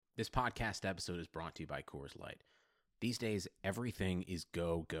This podcast episode is brought to you by Coors Light. These days, everything is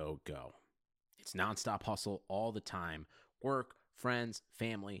go, go, go. It's nonstop hustle all the time. Work, friends,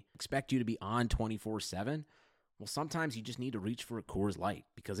 family expect you to be on 24/7. Well, sometimes you just need to reach for a Coors Light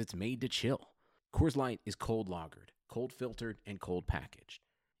because it's made to chill. Coors Light is cold lagered, cold filtered, and cold packaged.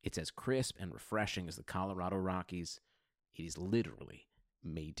 It's as crisp and refreshing as the Colorado Rockies. It is literally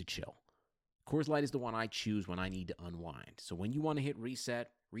made to chill. Coors Light is the one I choose when I need to unwind. So when you want to hit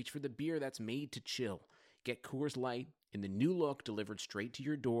reset, reach for the beer that's made to chill. Get Coors Light in the new look delivered straight to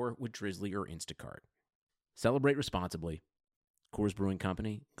your door with Drizzly or Instacart. Celebrate responsibly. Coors Brewing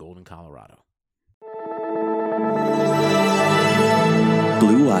Company, Golden, Colorado.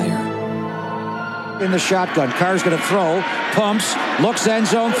 Blue Wire. In the shotgun, Carr's going to throw, pumps, looks end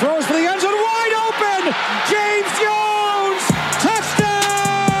zone, throws for the end zone, wide open! James Jones! Touchdown!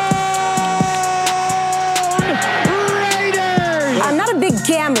 Raiders! I'm not a big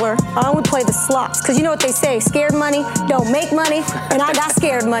gambler. I only play the slots, because you know what they say, scared money don't make money, and I got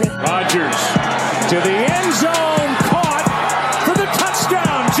scared money. Rodgers to the end zone, caught for the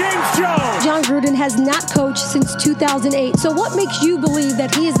touchdown, James Jones! Jon Gruden has not coached since 2008. So what makes you believe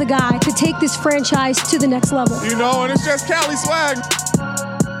that he is the guy to take this franchise to the next level? You know, and it's just Cali swag.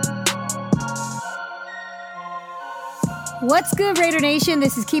 What's good, Raider Nation?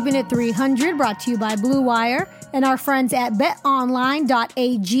 This is Keeping It 300, brought to you by Blue Wire and our friends at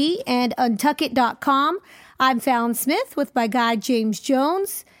betonline.ag and untuckit.com. I'm Fallon Smith with my guy, James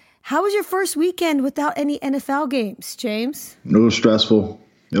Jones. How was your first weekend without any NFL games, James? It was stressful.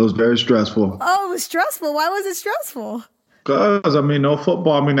 It was very stressful. Oh, it was stressful. Why was it stressful? Because, no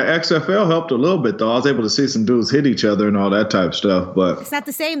football. The XFL helped a little bit, though. I was able to see some dudes hit each other and all that type of stuff. But it's not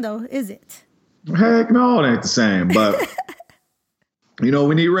the same, though, is it? Heck no, it ain't the same. But, we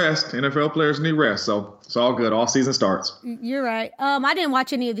need rest. NFL players need rest. So it's all good. All season starts. You're right. I didn't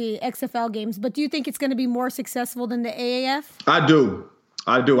watch any of the XFL games, but do you think it's going to be more successful than the AAF? I do.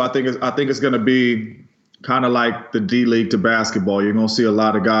 I think it's going to be kind of like the D League to basketball. You're going to see a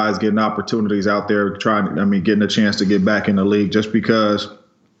lot of guys getting opportunities out there getting a chance to get back in the league just because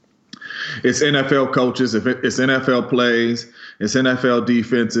it's NFL coaches, it's NFL plays, it's NFL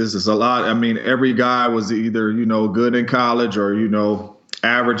defenses. It's a lot. Every guy was either, good in college or,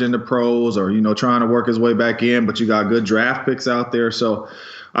 average in the pros or, trying to work his way back in, but you got good draft picks out there. So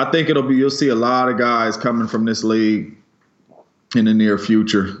I think you'll see a lot of guys coming from this league in the near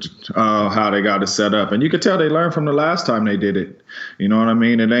future, how they got it set up. And you could tell they learned from the last time they did it. You know what I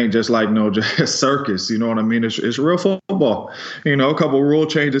mean? It ain't just like just circus. You know what I mean? It's real football. A couple rule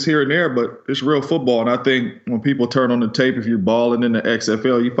changes here and there, but it's real football. And I think when people turn on the tape, if you're balling in the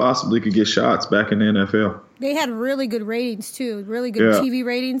XFL, you possibly could get shots back in the NFL. They had really good ratings, too, really good TV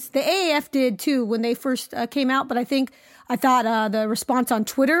ratings. The AAF did, too, when they first came out. But I thought the response on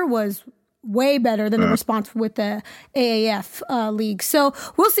Twitter was way better than the response with the AAF league. So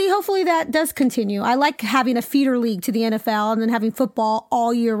we'll see. Hopefully that does continue. I like having a feeder league to the NFL and then having football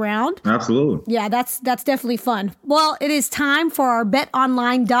all year round. Absolutely. Yeah, that's definitely fun. Well, it is time for our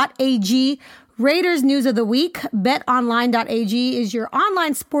betonline.ag Raiders news of the week. BetOnline.ag is your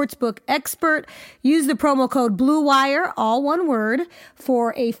online sportsbook expert. Use the promo code BlueWire, all one word,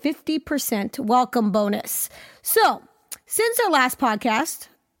 for a 50% welcome bonus. So, since our last podcast,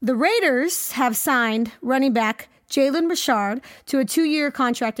 the Raiders have signed running back Jalen Richard to a 2-year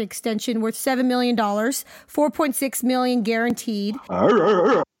contract extension worth $7 million, $4.6 million guaranteed. I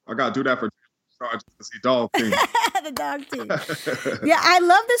got to do that for the dog team. The dog team. Yeah, I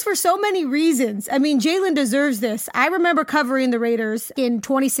love this for so many reasons. Jalen deserves this. I remember covering the Raiders in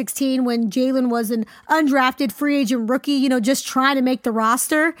 2016 when Jalen was an undrafted free agent rookie, just trying to make the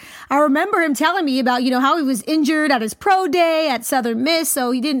roster. I remember him telling me about, how he was injured at his pro day at Southern Miss, so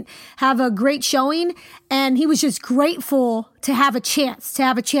he didn't have a great showing. And he was just grateful to have a chance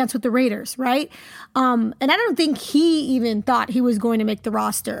with the Raiders, right? And I don't think he even thought he was going to make the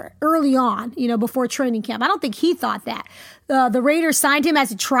roster early on, before training camp. I don't think he thought that. The Raiders signed him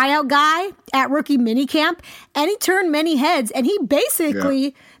as a tryout guy at rookie minicamp, and he turned many heads, and he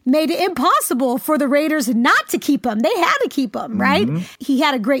basically made it impossible for the Raiders not to keep him. They had to keep him, right? Mm-hmm. He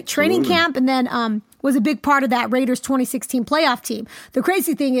had a great training camp, and then was a big part of that Raiders 2016 playoff team. The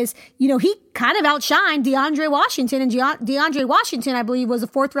crazy thing is, he kind of outshined DeAndre Washington, and DeAndre Washington, I believe, was a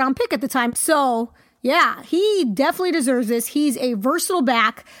 4th-round pick at the time. So, yeah, he definitely deserves this. He's a versatile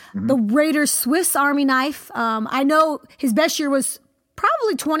back, the Raiders' Swiss Army knife. I know his best year was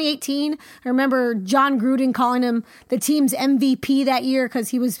probably 2018. I remember Jon Gruden calling him the team's MVP that year because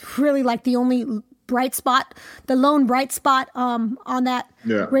he was really like the only bright spot, the lone bright spot on that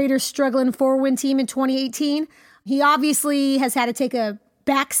Raiders struggling 4-win team in 2018. He obviously has had to take a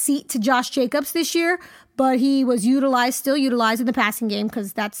back seat to Josh Jacobs this year, but he was still utilized in the passing game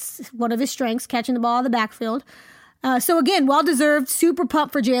because that's one of his strengths, catching the ball in the backfield. So again, well-deserved, super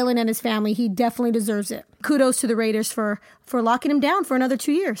pumped for Jalen and his family. He definitely deserves it. Kudos to the Raiders for locking him down for another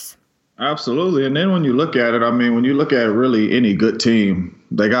 2 years. Absolutely. And then when you look at it, when you look at really any good team,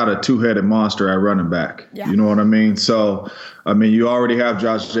 they got a two-headed monster at running back. Yeah. You know what I mean? So, you already have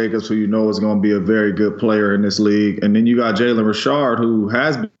Josh Jacobs, who you know is going to be a very good player in this league. And then you got Jalen Richard, who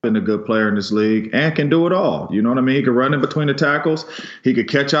has been a good player in this league and can do it all. You know what I mean? He can run in between the tackles. He could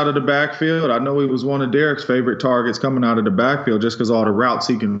catch out of the backfield. I know he was one of Derek's favorite targets coming out of the backfield just because all the routes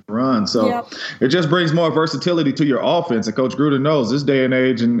he can run. So It just brings more versatility to your offense. And Coach Gruden knows this day and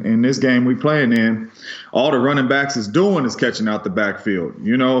age and in this game we playing in, all the running backs is doing is catching out the backfield.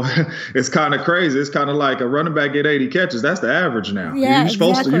 You know, it's kind of crazy. It's kind of like a running back get 80 catches. That's the average now. Yeah,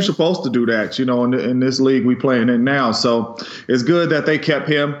 you're supposed to do that, you know, in this league we playing in now. So it's good that they kept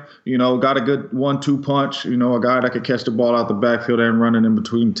him, you know, got a good 1-2 punch, you know, a guy that could catch the ball out the backfield and running in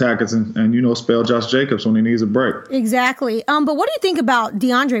between tackles and you know, spell Josh Jacobs when he needs a break. Exactly. But what do you think about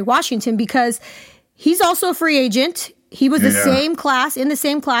DeAndre Washington? Because he's also a free agent. He was in the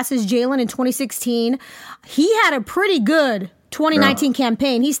same class as Jalen in 2016. He had a pretty good 2019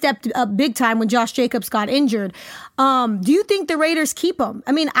 campaign. He stepped up big time when Josh Jacobs got injured. Do you think the Raiders keep him?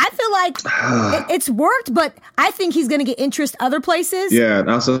 I feel like it's worked, but I think he's going to get interest other places. Yeah,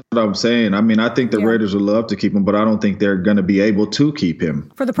 that's what I'm saying. I think the Raiders would love to keep him, but I don't think they're going to be able to keep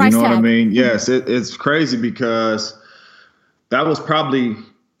him. For the price tag. You know what I mean? Yes, it's crazy because that was probably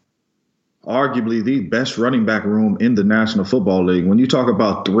arguably the best running back room in the National Football League. When you talk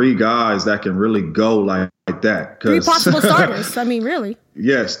about three guys that can really go like that. Three possible starters. Really.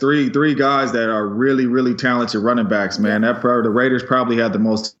 Yes, three guys that are really, really talented running backs, man. The Raiders probably had the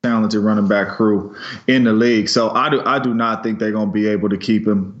most talented running back crew in the league. So I do not think they're going to be able to keep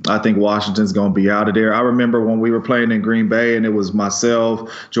him. I think Washington's going to be out of there. I remember when we were playing in Green Bay and it was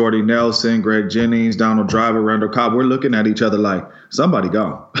myself, Jordy Nelson, Greg Jennings, Donald Driver, Randall Cobb. We're looking at each other like, somebody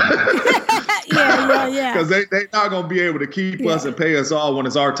gone. Yeah. Because they're not going to be able to keep us and pay us all when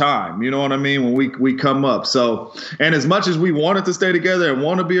it's our time. You know what I mean? When we come up. So, and as much as we wanted to stay together and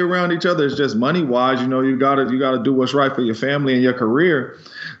want to be around each other, it's just money-wise, you know, you got to do what's right for your family and your career.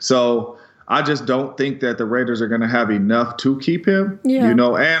 So I just don't think that the Raiders are going to have enough to keep him. Yeah. You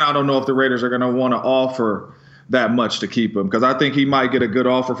know, and I don't know if the Raiders are going to want to offer that much to keep him, because I think he might get a good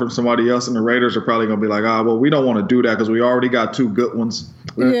offer from somebody else, and the Raiders are probably going to be like, well, we don't want to do that because we already got two good ones.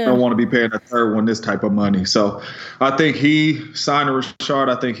 We don't want to be paying a third one this type of money. So I think he signed a Richard.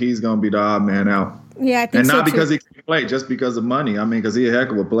 I think he's going to be the odd man out. Yeah, I think and so not because too. he can play, just because of money. Because he's a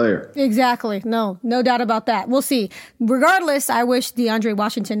heck of a player. Exactly. No doubt about that. We'll see. Regardless, I wish DeAndre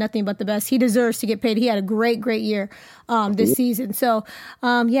Washington nothing but the best. He deserves to get paid. He had a great year this season. So,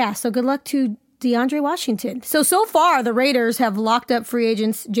 so good luck to DeAndre Washington. So far, the Raiders have locked up free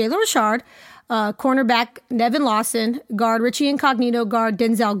agents Jalen Richard, cornerback Nevin Lawson, guard Richie Incognito, guard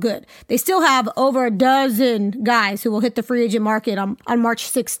Denzel Good. They still have over a dozen guys who will hit the free agent market on March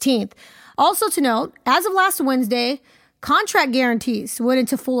 16th. Also to note, as of last Wednesday, contract guarantees went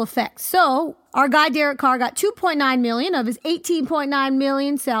into full effect. So our guy Derek Carr got $2.9 million of his $18.9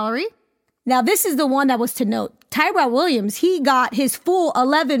 million salary. Now, this is the one that was to note. Tyrell Williams, he got his full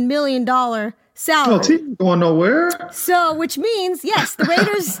 $11 million salary. Oh, team going nowhere. So, which means, yes, the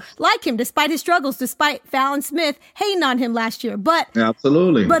Raiders like him despite his struggles, despite Fallon Smith hating on him last year. But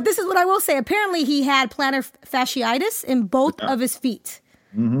absolutely. But this is what I will say. Apparently, he had plantar fasciitis in both of his feet.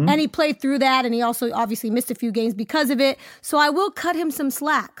 Mm-hmm. And he played through that, and he also obviously missed a few games because of it. So I will cut him some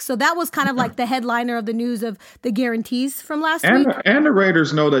slack. So that was kind of like the headliner of the news of the guarantees from last week. And the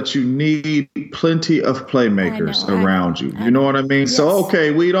Raiders know that you need plenty of playmakers around you. You know what I mean? Yes. So,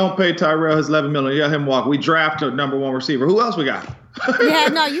 okay, we don't pay Tyrell his $11 million. Let him walk. We draft a number one receiver. Who else we got? Yeah,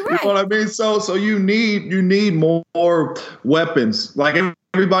 no, you're right. You know what I mean? So you need more weapons. Like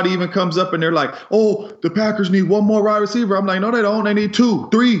everybody even comes up and they're like, oh, the Packers need one more wide receiver. I'm like, no, they don't. They need 2,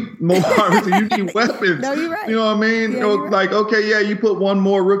 3 more wide receivers. You need weapons. No, you're right. You know what I mean? Yeah, like, okay, yeah, you put one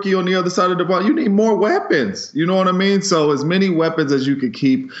more rookie on the other side of the ball. You need more weapons. You know what I mean? So as many weapons as you could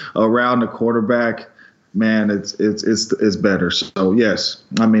keep around the quarterback, man, it's better. So yes,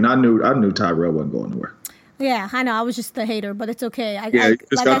 I knew Tyrell wasn't going nowhere. Yeah, I know. I was just the hater, but it's okay. You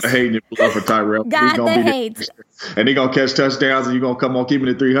just got the hate in your blood for Tyrell. Got the hate. And he's going to catch touchdowns, and you're going to come on keeping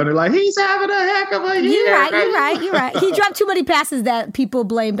it 300 like, he's having a heck of a year. You're right. He dropped too many passes that people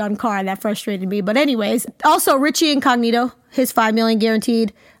blamed on Carr, and that frustrated me. But anyways, also Richie Incognito, his $5 million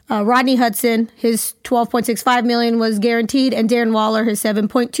guaranteed. Rodney Hudson, his $12.65 million was guaranteed, and Darren Waller, his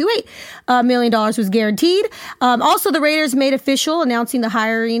 $7.28 million was guaranteed. Also, the Raiders made official announcing the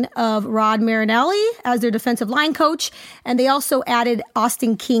hiring of Rod Marinelli as their defensive line coach, and they also added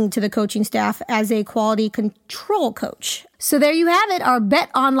Austin King to the coaching staff as a quality control coach. So there you have it, our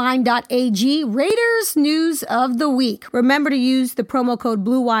betonline.ag Raiders news of the week. Remember to use the promo code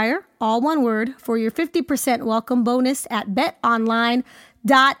BlueWire, all one word, for your 50% welcome bonus at betonline.ag.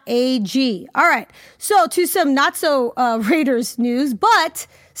 All right, so to some not so Raiders news, but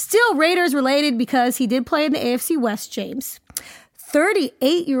still Raiders related because he did play in the AFC West, James.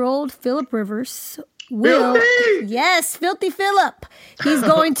 38-year-old Philip Rivers will, yes, Filthy Phillip. He's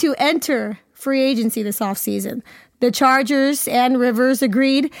going to enter free agency this offseason. The Chargers and Rivers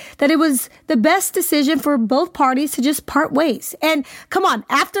agreed that it was the best decision for both parties to just part ways. And come on,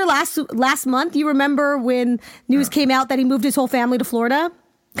 after last month, you remember when news came out that he moved his whole family to Florida?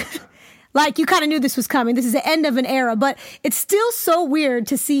 Like, you kind of knew this was coming. This is the end of an era. But it's still so weird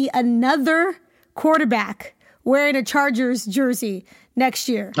to see another quarterback wearing a Chargers jersey next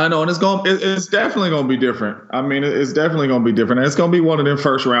year. I know, and it's definitely going to be different. I mean, it's definitely going to be different. And it's going to be one of them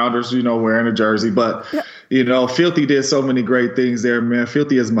first rounders, wearing a jersey. But, Filthy did so many great things there, man.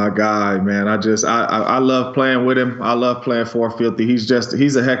 Filthy is my guy, man. I love playing with him. I love playing for Filthy. He's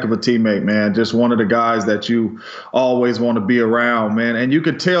a heck of a teammate, man. Just one of the guys that you always want to be around, man. And you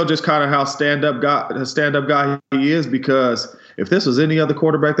could tell just kind of how stand-up guy he is, because if this was any other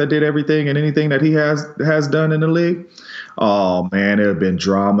quarterback that did everything and anything that he has done in the league, oh, man, it would have been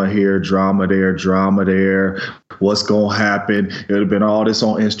drama here, drama there. What's going to happen? It would have been all this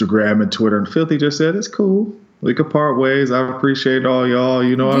on Instagram and Twitter. And Filthy just said, it's cool. We could part ways. I appreciate all y'all.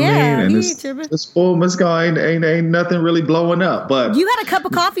 You know what I mean? And it's boom, it's going. Ain't nothing really blowing up. But you had a cup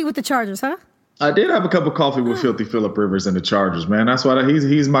of coffee with the Chargers, huh? I did have a cup of coffee with Filthy Phillip Rivers and the Chargers, man. That's why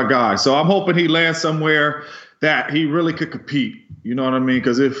he's my guy. So I'm hoping he lands somewhere that he really could compete. You know what I mean?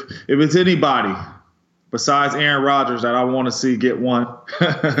 Because if it's anybody besides Aaron Rodgers that I want to see get one,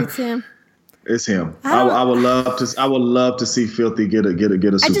 it's him. It's him. I would love to see Filthy get a Super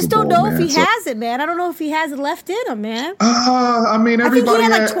Bowl. I just don't know if he has it, man. I don't know if he has it left in him, man. I mean, everybody I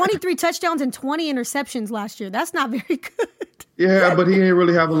think he had like 23 touchdowns and 20 interceptions last year. That's not very good. Yeah, but he didn't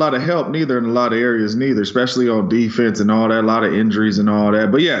really have a lot of help neither in a lot of areas neither, especially on defense and all that, a lot of injuries and all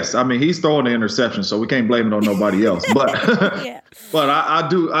that. But yes, I mean, he's throwing the interception, so we can't blame it on nobody else. But but I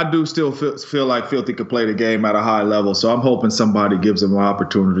do still feel like Filthy could play the game at a high level. So I'm hoping somebody gives him an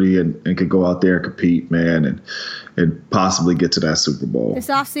opportunity and could go out there and compete, man, and possibly get to that Super Bowl. This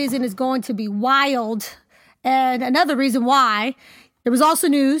offseason is going to be wild. And another reason why, there was also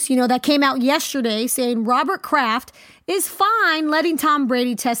news, that came out yesterday saying Robert Kraft is fine letting Tom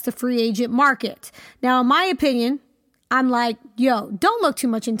Brady test the free agent market. Now, in my opinion, I'm like, don't look too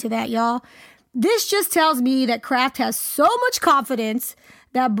much into that, y'all. This just tells me that Kraft has so much confidence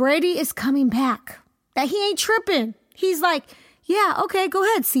that Brady is coming back, that he ain't tripping. He's like, yeah, okay, go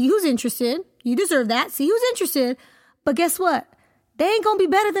ahead. See who's interested. You deserve that. See who's interested. But guess what? They ain't going to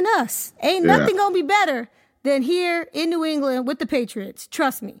be better than us. Ain't nothing going to be better than here in New England with the Patriots.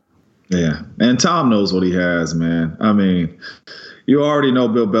 Trust me. Yeah, and Tom knows what he has, man. I mean, you already know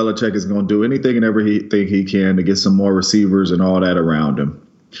Bill Belichick is going to do anything and everything he can to get some more receivers and all that around him.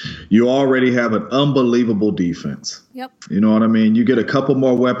 You already have an unbelievable defense. Yep. You know what I mean? You get a couple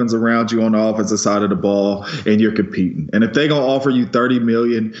more weapons around you on the offensive side of the ball, and you're competing. And if they're going to offer you $30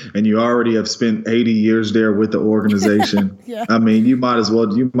 million and you already have spent 80 years there with the organization, I mean, you might as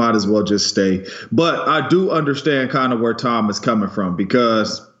well just stay. But I do understand kind of where Tom is coming from,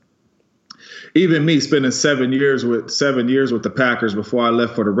 because even me spending 7 years with the Packers before I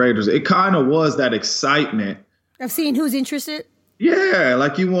left for the Raiders, it kind of was that excitement of seeing who's interested. Yeah,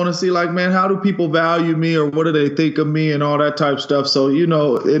 like you want to see, like, man, how do people value me, or what do they think of me, and all that type of stuff. So,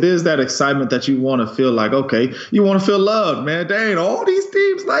 it is that excitement that you want to feel like, okay, you want to feel loved, man. Dang, all these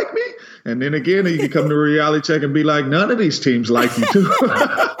teams like me. And then again, you can come to a reality check and be like, none of these teams like you too.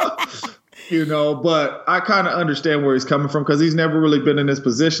 But I kind of understand where he's coming from, because he's never really been in this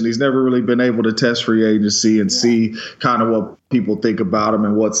position. He's never really been able to test free agency and see kind of what people think about him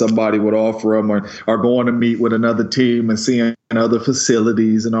and what somebody would offer him, or going to meet with another team and seeing other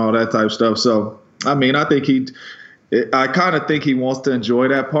facilities and all that type of stuff. So, I mean, I kind of think he wants to enjoy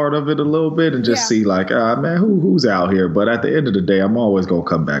that part of it a little bit and just see like, man, who's out here? But at the end of the day, I'm always going to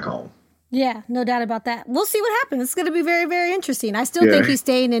come back home. Yeah, no doubt about that. We'll see what happens. It's going to be very, very interesting. I still think he's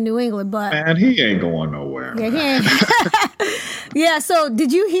staying in New England, but... Man, he ain't going nowhere. Yeah, he ain't. So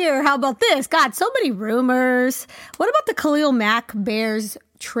did you hear, how about this? God, so many rumors. What about the Khalil Mack Bears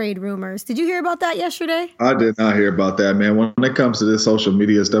trade rumors. Did you hear about that yesterday? I did not hear about that, man. When it comes to this social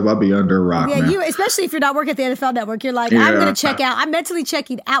media stuff, I'll be under a rock, Yeah, man. you, especially if you're not working at the NFL Network, you're like, I'm going to check out. I'm mentally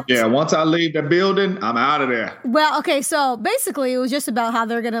checking out. Yeah, once I leave the building, I'm out of there. Well, okay, so basically it was just about how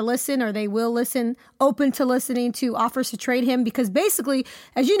they're going to listen, or they will listen, open to listening to offers to trade him, because basically,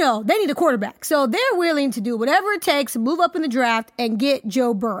 as you know, they need a quarterback. So they're willing to do whatever it takes to move up in the draft and get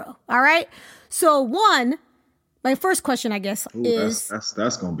Joe Burrow. All right? So my first question, I guess, is...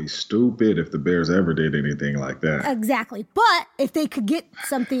 That's going to be stupid if the Bears ever did anything like that. Exactly. But if they could get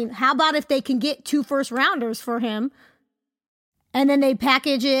something, how about if they can get 2 first-rounders for him, and then they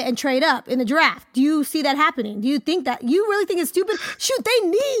package it and trade up in the draft? Do you see that happening? Do you think that... You really think it's stupid? Shoot,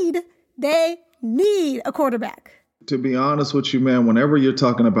 they need a quarterback. To be honest with you, man, whenever you're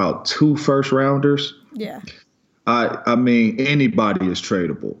talking about 2 first-rounders, yeah, I mean, anybody is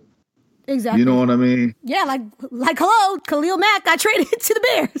tradable. Exactly. You know what I mean? Yeah, hello, Khalil Mack got traded to the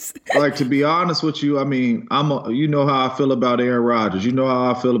Bears. Like, to be honest with you, I mean, you know how I feel about Aaron Rodgers. You know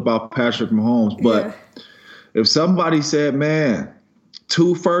how I feel about Patrick Mahomes. But if somebody said, man,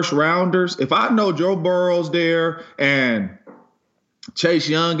 2 first-rounders, if I know Joe Burrow's there and Chase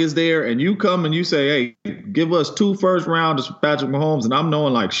Young is there, and you come and you say, hey, give us 2 first-rounders for Patrick Mahomes, and I'm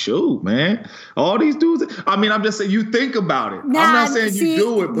knowing like, shoot, man, all these dudes. I mean, I'm just saying, you think about it. I'm not saying you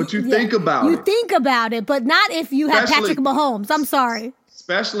do it, but you think about it. You think about it, but not if you have Patrick Mahomes. I'm sorry.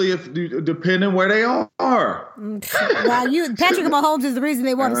 Especially if, depending where they are. Well, Patrick Mahomes is the reason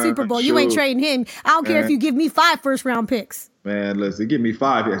they won the Super Bowl. You ain't trading him. I don't care if you give me 5 first-round picks. Man, listen, give me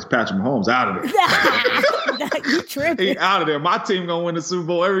 5. It's Patrick Mahomes out of there. You tripping. He out of there. My team going to win the Super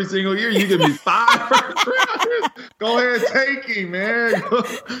Bowl every single year. You give me 5 first rounders. Go ahead, take him, man.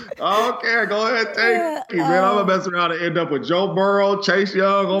 I don't care. Go ahead, take him, man. I'm going to mess around and end up with Joe Burrow, Chase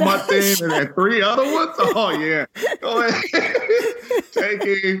Young on my team, and 3 other ones. Oh, yeah. Go ahead.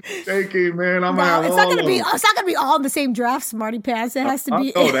 Take him, man. I'm going to have it's not gonna be all in the same draft, Smarty Pants. It has to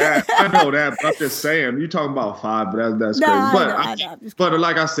be. I know that. But I'm just saying. You're talking about 5, but that's crazy. But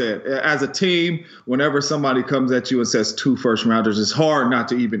like I said, as a team, whenever somebody comes at you and says 2 first-rounders, it's hard not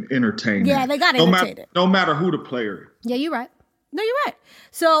to even entertain that. They got to entertain it. No matter who the player is. Yeah, you're right. No, you're right.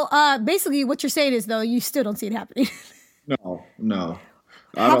 So basically what you're saying is, though, you still don't see it happening. No.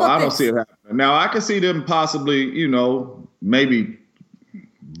 I don't see it happening. Now, I can see them possibly, maybe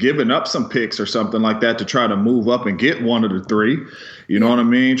giving up some picks or something like that to try to move up and get one of the 3. You know what I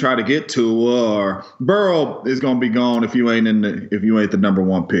mean? Try to get Tua, or Burrow is going to be gone if you ain't the number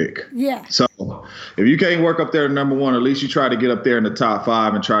 1 pick. Yeah. So if you can't work up there at number 1, at least you try to get up there in the top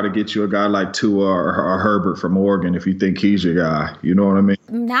 5 and try to get you a guy like Tua or Herbert from Oregon if you think he's your guy. You know what I mean?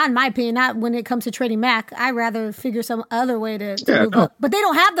 Not in my opinion. Not when it comes to trading Mac. I'd rather figure some other way to move up. But they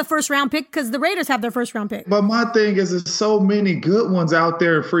don't have the first-round pick because the Raiders have their first-round pick. But my thing is, there's so many good ones out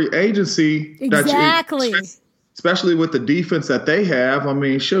there in free agency. Exactly. Especially with the defense that they have. I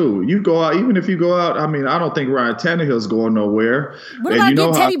mean, shoot, you go out, even if you go out, I mean, I don't think Ryan Tannehill's going nowhere. What about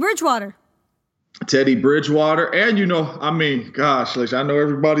getting Teddy Bridgewater? Teddy Bridgewater. And, I mean, gosh, I know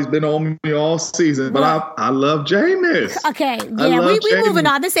everybody's been on me all season, but I love Jameis. Okay, yeah, we moving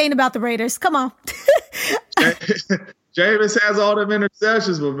on. This ain't about the Raiders. Come on. Jameis has all them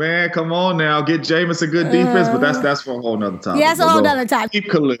interceptions, but man, come on now, get Jameis a good defense. But that's for a whole nother time. Yeah, that's a whole nother time. Keep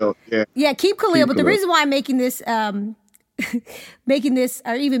Khalil. Yeah, keep Khalil. But the reason why I'm making this, or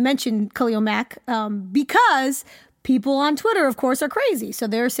even mention Khalil Mack, because people on Twitter, of course, are crazy. So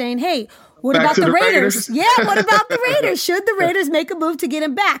they're saying, hey, what about the Raiders? Yeah, what about the Raiders? Should the Raiders make a move to get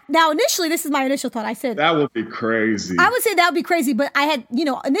him back? Now, initially, this is my initial thought. I said that would be crazy. I would say that would be crazy, but I had,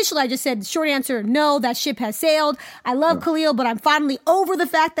 initially I just said, short answer, no, that ship has sailed. I love Khalil, but I'm finally over the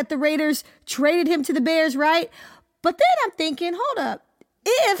fact that the Raiders traded him to the Bears, right? But then I'm thinking, hold up,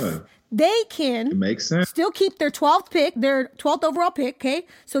 if they can makes sense. Still keep their 12th pick, their 12th overall pick, okay?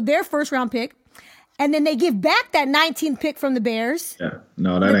 So their first round pick. And then they give back that 19th pick from the Bears. Yeah,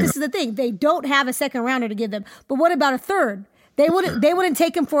 no, that ain't. This is the thing. They don't have a second rounder to give them. But what about a third? They wouldn't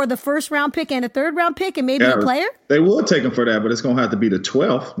take him for the first round pick and a third round pick and maybe a player? They would take him for that, but it's going to have to be the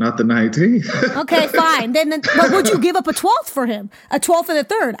 12th, not the 19th. Okay, fine. But would you give up a 12th for him? A 12th and a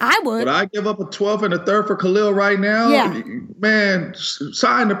third? I would. Would I give up a 12th and a third for Khalil right now? Yeah. Man,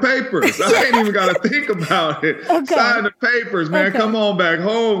 sign the papers. I ain't even got to think about it. Okay. Sign the papers, man. Okay. Come on back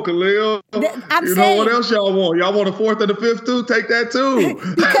home, Khalil. I'm saying, what else y'all want? Y'all want a 4th and a 5th too? Take that too.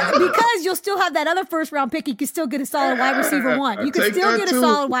 because you'll still have that other first round pick. You can still get a solid wide receiver 1. You can still get a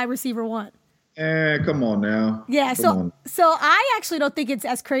solid wide receiver 1. Come on now. Yeah, so I actually don't think it's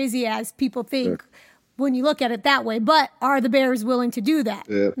as crazy as people think when you look at it that way. But are the Bears willing to do that?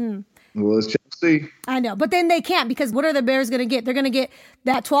 Yeah. Well, it's see. I know, but then they can't, because what are the Bears going to get? They're going to get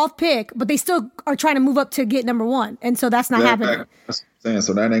that 12th pick, but they still are trying to move up to get number 1, and so that's not happening. That's what I'm saying.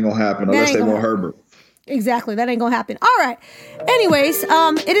 So that ain't gonna happen unless they want Herbert. Exactly, that ain't gonna happen. All right. Anyways,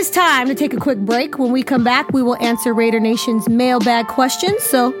 it is time to take a quick break. When we come back, we will answer Raider Nation's mailbag questions.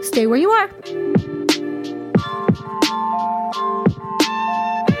 So stay where you are.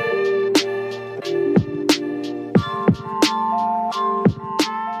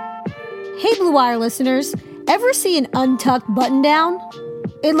 Hey, Blue Wire listeners, ever see an untucked button down?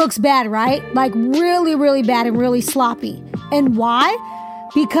 It looks bad, right? Like really, really bad and really sloppy. And why?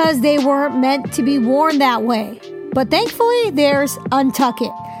 Because they weren't meant to be worn that way. But thankfully, there's Untuck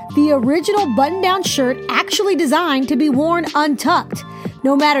It, the original button-down shirt actually designed to be worn untucked.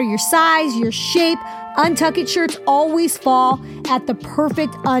 No matter your size, your shape, Untuck It shirts always fall at the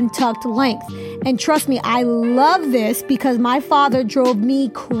perfect untucked length. And trust me, I love this because my father drove me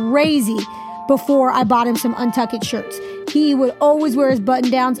crazy before I bought him some Untuck It shirts. He would always wear his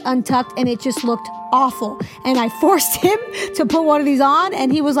button-downs untucked, and it just looked awful. And I forced him to put one of these on,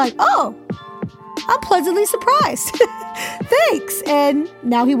 and he was like, oh, I'm pleasantly surprised. Thanks. And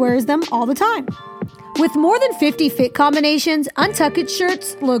now he wears them all the time. With more than 50 fit combinations, Untuck It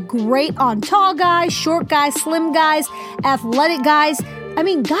shirts look great on tall guys, short guys, slim guys, athletic guys. I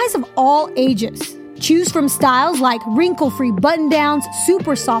mean, guys of all ages. Choose from styles like wrinkle-free button-downs,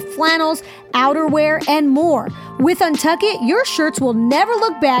 super soft flannels, outerwear, and more. With Untuck It, your shirts will never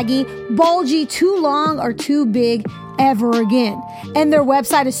look baggy, bulgy, too long, or too big ever again. And their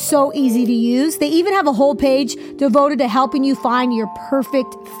website is so easy to use. They even have a whole page devoted to helping you find your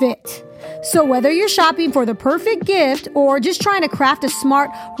perfect fit. So whether you're shopping for the perfect gift or just trying to craft a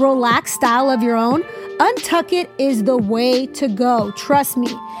smart, relaxed style of your own, Untuck It is the way to go. Trust me.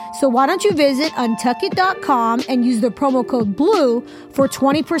 So why don't you visit untuckit.com and use the promo code BLUE for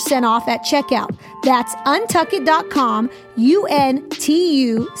 20% off at checkout. That's untuckit.com,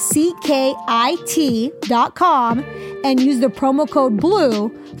 untuckit.com, and use the promo code BLUE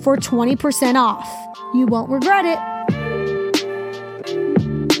for 20% off. You won't regret it.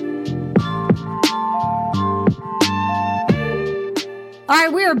 All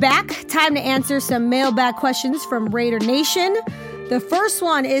right, we are back. Time to answer some mailbag questions from Raider Nation. The first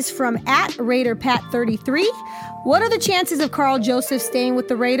one is from @RaiderPat33. What are the chances of Carl Joseph staying with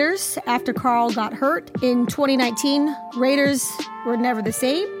the Raiders after Carl got hurt? In 2019, Raiders were never the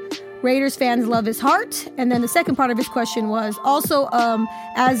same. Raiders fans love his heart. And then the second part of his question was also,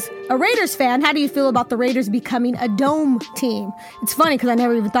 as a Raiders fan, how do you feel about the Raiders becoming a dome team? It's funny because I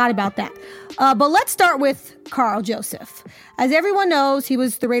never even thought about that. But let's start with Carl Joseph. As everyone knows, he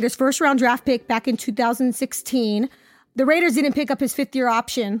was the Raiders' first-round draft pick back in 2016. The Raiders didn't pick up his fifth-year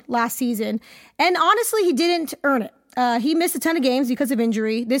option last season. And honestly, he didn't earn it. He missed a ton of games because of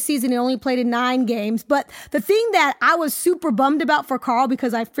injury. This season, he only played in 9 games. But the thing that I was super bummed about for Carl,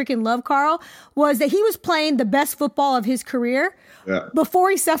 because I freaking love Carl, was that he was playing the best football of his career before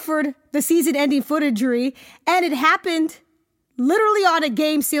he suffered the season-ending foot injury. And it happened literally on a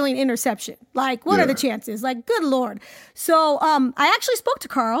game-sealing interception. Like, what are the chances? Like, good Lord. So I actually spoke to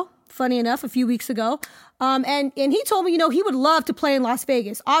Carl, funny enough, a few weeks ago. And he told me, he would love to play in Las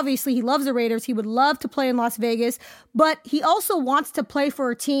Vegas. Obviously, he loves the Raiders. He would love to play in Las Vegas, but he also wants to play for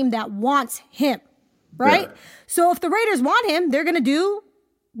a team that wants him, right? Yeah. So if the Raiders want him, they're going to do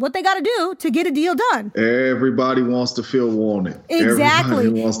what they got to do to get a deal done. Everybody wants to feel wanted. Exactly.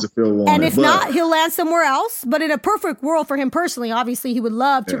 Everybody wants to feel wanted. And if not, he'll land somewhere else. But in a perfect world for him personally, obviously, he would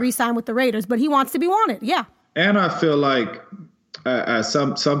love to re-sign with the Raiders, but he wants to be wanted. Yeah. And I feel like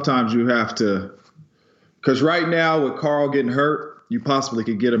sometimes you have to, because right now with Carl getting hurt, you possibly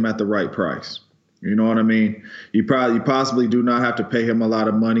could get him at the right price. You know what I mean? You possibly do not have to pay him a lot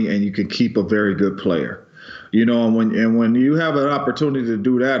of money, and you can keep a very good player. And when you have an opportunity to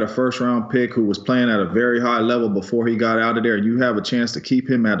do that, a first-round pick who was playing at a very high level before he got out of there, and you have a chance to keep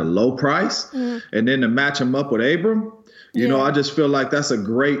him at a low price, and then to match him up with Abram, I just feel like that's a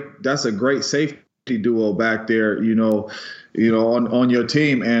great safety duo back there. On your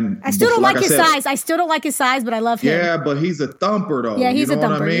team. And I still don't like his size. I still don't like his size, but I love him. Yeah, but he's a thumper, though. Yeah, he's a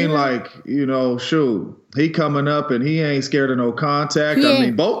thumper. You know what I mean? Like, shoot, he coming up and he ain't scared of no contact. I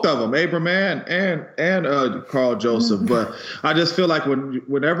mean, both of them, Abram and Carl Joseph. But I just feel like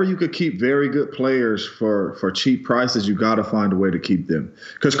whenever you could keep very good players for cheap prices, you got to find a way to keep them.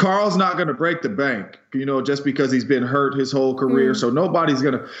 Because Carl's not going to break the bank, just because he's been hurt his whole career. So nobody's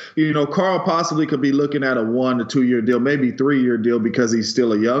going to, Carl possibly could be looking at a 1 to 2 year deal, maybe 3-year deal because he's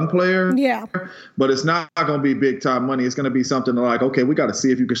still a young player. Yeah. But it's not going to be big time money. It's going to be something like, okay, we got to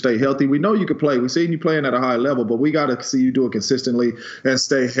see if you can stay healthy. We know you can play. We've seen you playing at a high level, but we got to see you do it consistently and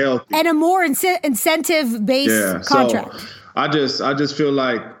stay healthy. And a more incentive-based contract. So I just feel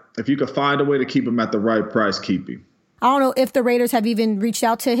like if you could find a way to keep him at the right price, keep him. I don't know if the Raiders have even reached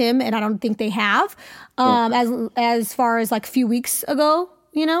out to him, and I don't think they have, as far as like a few weeks ago,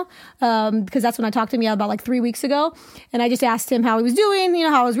 because that's when I talked to him about like 3 weeks ago. And I just asked him how he was doing,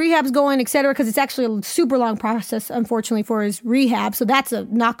 how his rehab's going, et cetera, because it's actually a super long process, unfortunately, for his rehab. So that's a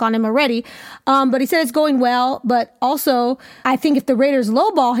knock on him already. But he said it's going well. But also, I think if the Raiders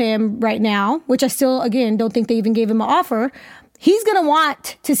lowball him right now, which I still, again, don't think they even gave him an offer, he's going to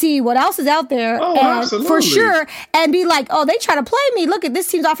want to see what else is out there for sure and be like, oh, they try to play me. Look at this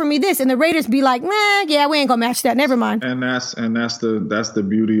team's offering me this. And the Raiders be like, nah, yeah, we ain't going to match that. Never mind. And that's the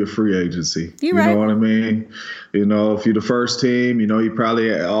beauty of free agency. You right. know what I mean? If you're the first team, you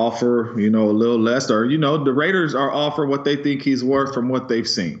probably offer, a little less, or, the Raiders are offering what they think he's worth from what they've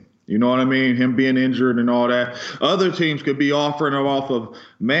seen. You know what I mean? Him being injured and all that. Other teams could be offering him off of,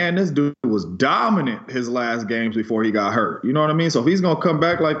 man, this dude was dominant his last games before he got hurt. You know what I mean? So if he's going to come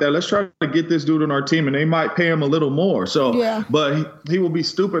back like that, let's try to get this dude on our team, and they might pay him a little more. So, yeah. But he will be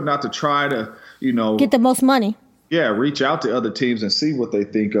stupid not to try to, get the most money. Yeah, reach out to other teams and see what they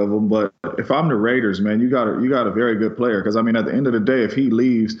think of him. But if I'm the Raiders, man, you got a very good player. Because, at the end of the day, if he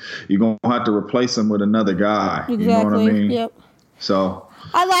leaves, you're going to have to replace him with another guy. Exactly. You know what I mean? Yep. So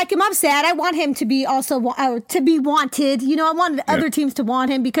I like him. I'm sad. I want him to be to be wanted. I want other teams to want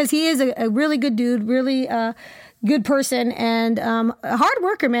him because he is a really good dude, really good person, and a hard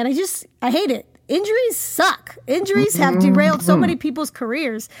worker, man. I hate it. Injuries suck. Injuries have derailed so many people's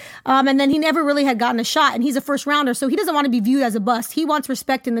careers. And then he never really had gotten a shot, and he's a first rounder, so he doesn't want to be viewed as a bust. He wants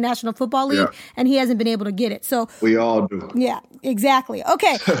respect in the National Football League, and he hasn't been able to get it. So we all do. Yeah, exactly.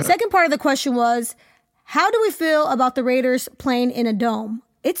 Okay, second part of the question was, how do we feel about the Raiders playing in a dome?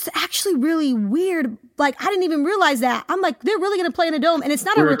 It's actually really weird. Like, I didn't even realize that. I'm like, they're really going to play in a dome, and it's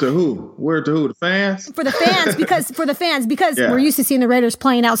not Where to who? The fans? For the fans, because we're used to seeing the Raiders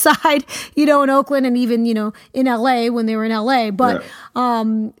playing outside, in Oakland and even, in LA when they were in LA. But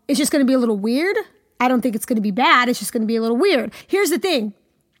it's just going to be a little weird. I don't think it's going to be bad. It's just going to be a little weird. Here's the thing.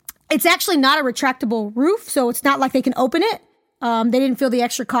 It's actually not a retractable roof, so it's not like they can open it. They didn't feel the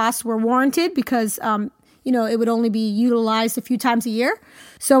extra costs were warranted because it would only be utilized a few times a year.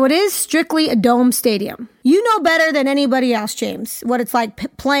 So it is strictly a dome stadium. You know better than anybody else, James, what it's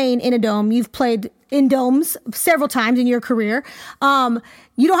like playing in a dome. You've played in domes several times in your career.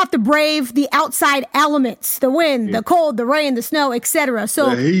 You don't have to brave the outside elements, the wind, the cold, the rain, the snow, etc.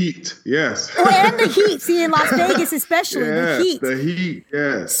 So the heat, yes. And the heat. See, in Las Vegas especially, the heat. The heat,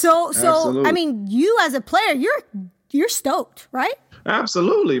 yes. So absolutely. You as a player, you're stoked, right?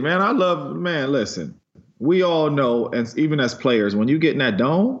 Absolutely, man. Listen. We all know, and even as players, when you get in that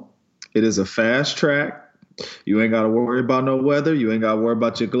dome, it is a fast track. You ain't got to worry about no weather. You ain't got to worry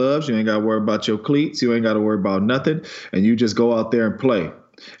about your gloves. You ain't got to worry about your cleats. You ain't got to worry about nothing. And you just go out there and play.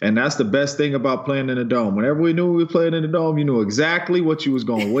 And that's the best thing about playing in the dome. Whenever we knew we were playing in the dome, you knew exactly what you was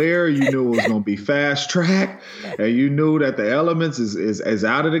going to wear. You knew it was going to be fast track. And you knew that the elements is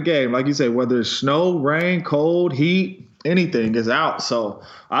out of the game. Like you say, whether it's snow, rain, cold, heat, anything is out. So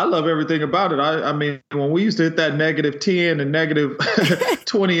I love everything about it. I mean, when we used to hit that -10 and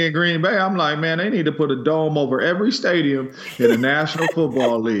 -20 in Green Bay, I'm like, man, they need to put a dome over every stadium in the National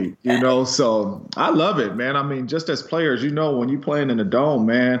Football League, So I love it, man. I mean, just as players, when you're playing in a dome,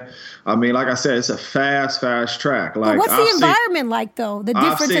 man, I mean, like I said, it's a fast track. Like, what's the environment like, though? The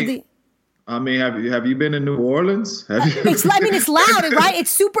difference of the... I mean, have you been in New Orleans? It's loud, right?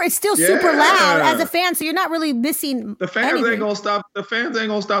 It's still super loud as a fan, so you're not really missing. The fans anything. ain't gonna stop. The fans ain't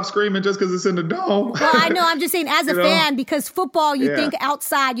gonna stop screaming just because it's in the dome. Well, I know. I'm just saying, as a fan, because football, you think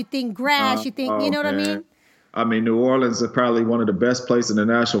outside, you think grass, you think, you know what I mean? I mean, New Orleans is probably one of the best places in the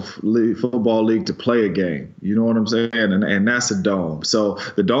National Football League to play a game. You know what I'm saying? And that's a dome. So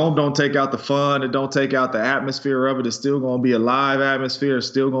the dome don't take out the fun. It don't take out the atmosphere of it. It's still going to be a live atmosphere. It's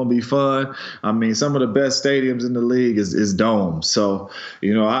still going to be fun. I mean, some of the best stadiums in the league is domes. So,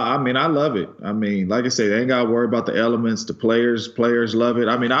 I mean, I love it. I mean, like I say, they ain't got to worry about the elements. The players love it.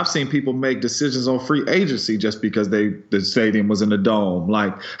 I mean, I've seen people make decisions on free agency just because the stadium was in the dome.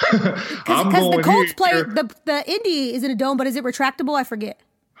 Like, because the Colts play the Indy is in a dome, but is it retractable? I forget.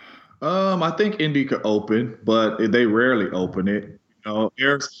 I think Indy could open, but they rarely open it.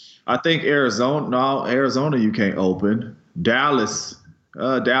 I think Arizona you can't open. Dallas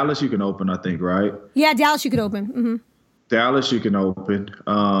you can open, I think, right? Yeah, Dallas you could open. Mm-hmm. Dallas you can open.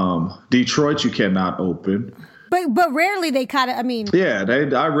 Detroit you cannot open. But rarely they kind of, I mean. Yeah,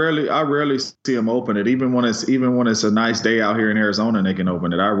 I rarely see them open it. Even when it's a nice day out here in Arizona, they can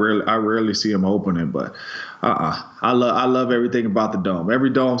open it. I rarely see them open it. But I love everything about the Dome. Every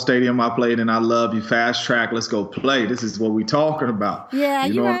Dome stadium I played in, I love you. Fast track, let's go play. This is what we talking about. Yeah,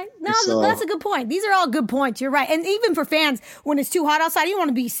 you're right. No, that's a good point. These are all good points. You're right. And even for fans, when it's too hot outside, you don't want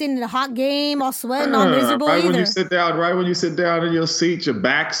to be sitting in a hot game, all sweating, all miserable right either. When you sit down in your seat, your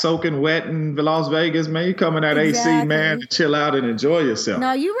back soaking wet in Las Vegas, man, you come in that AC, man, to chill out and enjoy yourself.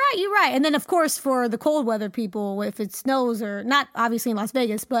 No, you're right. And then, of course, for the cold weather people, if it snows or not, obviously in Las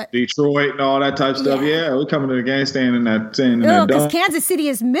Vegas, but Detroit and all that type of stuff. Yeah, we're coming to the game staying in that dome. Because Kansas City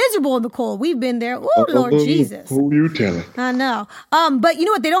is miserable in the cold. We've been there. Oh, Lord Jesus. Who you telling? I know. But you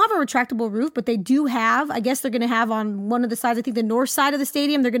know what? They don't have a retractable roof, but they do have, I guess they're going to have on one of the sides, I think the north side of the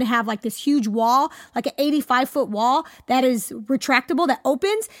stadium, they're going to have like this huge wall, like an 85-foot wall that is retractable, that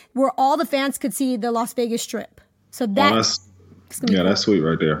opens, where all the fans could see the Las Vegas Strip. So that's sweet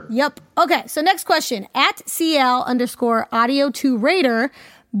right there. Yep. Okay, so next question. At CL_audio2Raider,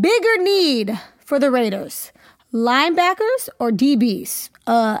 bigger need for the Raiders, linebackers or DBs?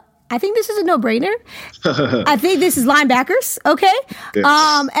 I think this is a no-brainer. I think this is linebackers, okay?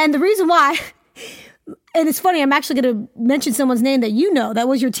 Yes. And the reason why, and it's funny, I'm actually going to mention someone's name that you know, that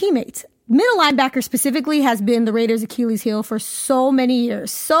was your teammate. Middle linebacker specifically has been the Raiders' Achilles heel for so many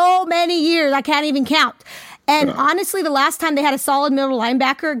years. So many years, I can't even count. And honestly, the last time they had a solid middle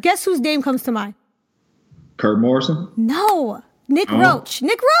linebacker, guess whose name comes to mind? Kurt Morrison? No, Nick Roach.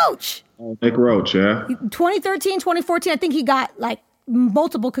 Nick Roach. Oh, Nick Roach, yeah. 2013, 2014, I think he got like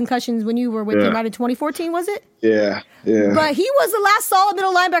multiple concussions when you were with him, right? In 2014, was it? Yeah. But he was the last solid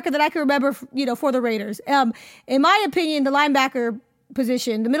middle linebacker that I can remember, for the Raiders. In my opinion, the linebacker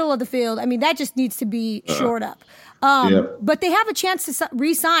position, the middle of the field, I mean, that just needs to be shored up. But they have a chance to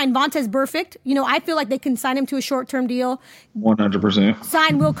re-sign Vontaze Burfict. I feel like they can sign him to a short-term deal. 100%.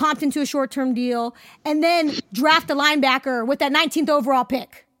 Sign Will Compton to a short-term deal. And then draft a linebacker with that 19th overall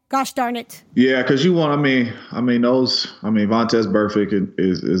pick. Gosh darn it. Yeah, because Vontaze Burfict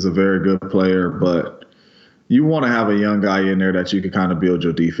is a very good player, but you want to have a young guy in there that you can kind of build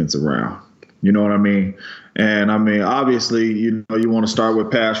your defense around. You know what I mean? And obviously, you want to start with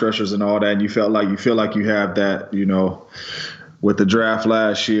pass rushers and all that, and you feel like you have that, with the draft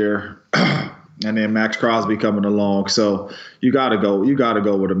last year. And then Max Crosby coming along. So you got to go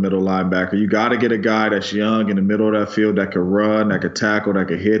with a middle linebacker. You got to get a guy that's young in the middle of that field that can run, that can tackle, that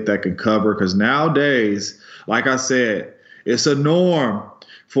can hit, that can cover. Because nowadays, like I said, it's a norm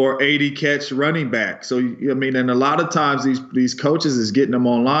for 80-catch running back. So, and a lot of times these coaches is getting them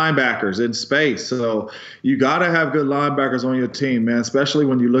on linebackers in space. So you got to have good linebackers on your team, man, especially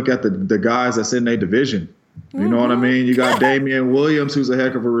when you look at the guys that's in their division. You know what I mean? You got Damian Williams, who's a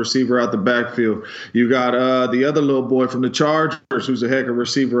heck of a receiver out the backfield. You got the other little boy from the Chargers, who's a heck of a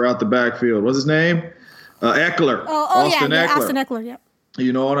receiver out the backfield. What's his name? Eckler. Austin Eckler, yeah.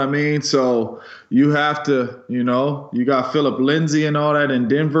 You know what I mean? So you have to, you got Philip Lindsay and all that in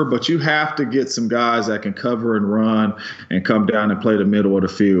Denver, but you have to get some guys that can cover and run and come down and play the middle of the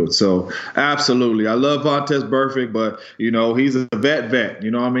field. So absolutely. I love Vontaze Burfict, but, he's a vet.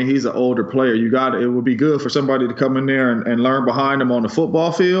 He's an older player. It would be good for somebody to come in there and learn behind him on the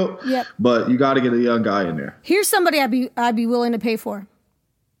football field. Yep. But you got to get a young guy in there. Here's somebody I'd be willing to pay for.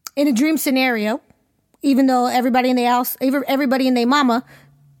 In a dream scenario, even though everybody in their mama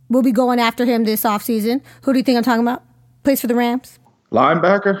will be going after him this offseason. Who do you think I'm talking about? Plays for the Rams.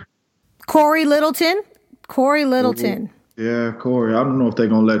 Linebacker? Corey Littleton. Yeah, Corey. I don't know if they're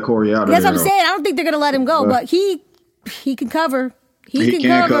going to let Corey out of there. That's what I'm saying. I don't think they're going to let him go, but he can cover. He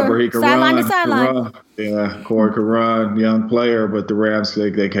can cover. He can sideline run. To sideline. Yeah, Corey can run. Young player, but the Rams,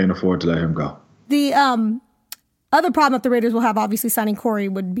 they can't afford to let him go. The other problem that the Raiders will have, obviously, signing Corey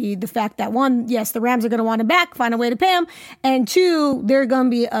would be the fact that, one, yes, the Rams are going to want him back, find a way to pay him, and two, there are going to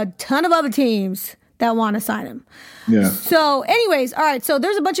be a ton of other teams that want to sign him. Yeah. So, anyways, all right, so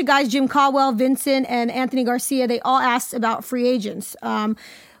there's a bunch of guys, Jim Caldwell, Vincent, and Anthony Garcia. They all asked about free agents.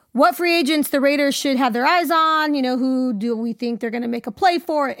 What free agents the Raiders should have their eyes on, who do we think they're going to make a play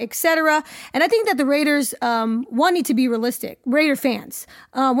for, etc. And I think that the Raiders, need to be realistic, Raider fans,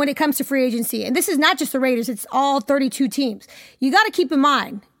 when it comes to free agency. And this is not just the Raiders, it's all 32 teams. You got to keep in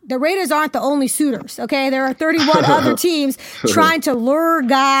mind, the Raiders aren't the only suitors, okay? There are 31 other teams trying to lure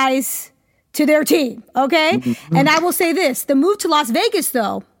guys to their team, okay? Mm-hmm. And I will say this, the move to Las Vegas,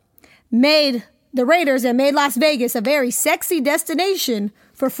 though, made the Raiders and made Las Vegas a very sexy destination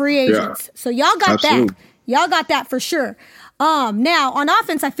for free agents. Yeah. So y'all got that. Y'all got that for sure. Now, on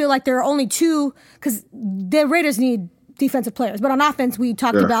offense, I feel like there are only two, because the Raiders need defensive players. But on offense, we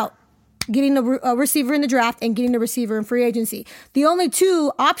talked about getting a receiver in the draft and getting a receiver in free agency. The only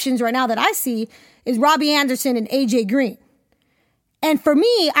two options right now that I see is Robbie Anderson and AJ Green. And for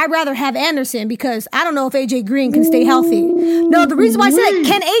me, I'd rather have Anderson because I don't know if AJ Green can stay healthy. No, the reason why I said that,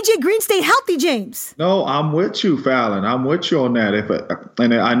 can AJ Green stay healthy, James? No, I'm with you, Fallon. I'm with you on that.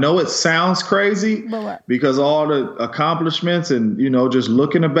 And I know it sounds crazy because all the accomplishments and, just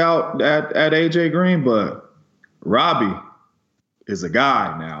looking about at AJ Green, but Robbie is a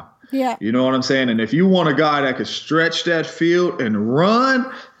guy now. Yeah. You know what I'm saying? And if you want a guy that could stretch that field and run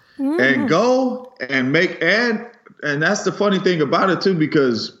and go and make and that's the funny thing about it, too,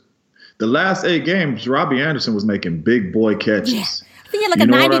 because the last 8 games, Robbie Anderson was making big boy catches. Yeah. I think he had like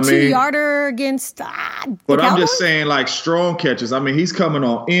a 92-yarder against But I'm just saying, like, strong catches. I mean, he's coming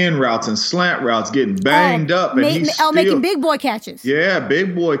on in routes and slant routes, getting banged up. And he's still making big boy catches. Yeah,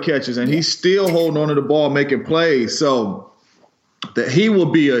 big boy catches. And he's still holding on to the ball, making plays. So that he will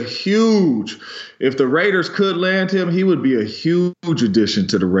be a huge – if the Raiders could land him, he would be a huge addition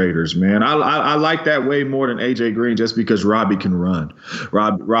to the Raiders, man. I like that way more than A.J. Green just because Robbie can run.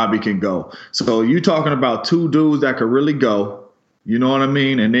 Robbie can go. So you talking about 2 dudes that could really go, you know what I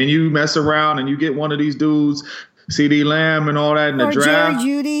mean? And then you mess around and you get one of these dudes, C.D. Lamb and all that in the draft.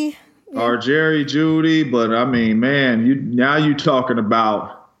 Jerry Jeudy. Yeah. Or Jerry Jeudy. But, I mean, man, now you're talking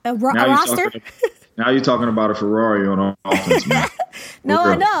about – a roster? Now you're talking about a Ferrari on offense, man. No,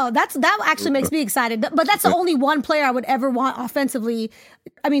 I know. That actually makes me excited. But that's the only one player I would ever want offensively.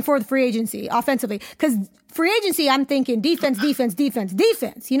 I mean, for the free agency, offensively. Because free agency, I'm thinking defense.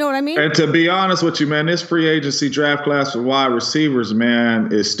 You know what I mean? And to be honest with you, man, this free agency draft class for wide receivers,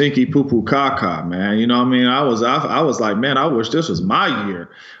 man, is stinky poo-poo caca, man. You know what I mean? I was like, man, I wish this was my year.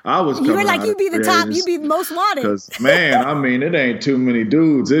 You were like, you'd be the top, you'd be the most wanted. Because, man, I mean, it ain't too many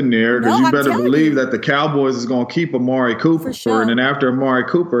dudes in there. Because you better believe that the Cowboys is going to keep Amari Cooper. For sure. And then after Amari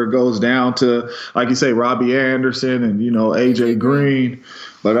Cooper, it goes down to, like you say, Robbie Anderson and, A.J. Green.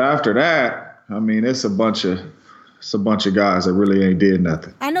 But after that, I mean, it's a bunch of guys that really ain't did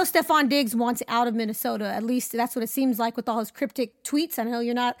nothing. I know Stephon Diggs wants out of Minnesota. At least that's what it seems like with all his cryptic tweets. I know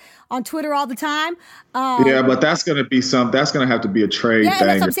you're not on Twitter all the time. Yeah, but that's going to be that's going to have to be a trade thing. Yeah,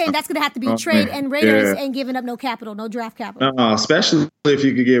 that's what I'm saying. That's going to have to be a trade. And Raiders ain't giving up no capital, no draft capital. Especially if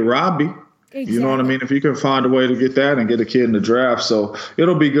you could get Robbie. Exactly. You know what I mean? If you can find a way to get that and get a kid in the draft. So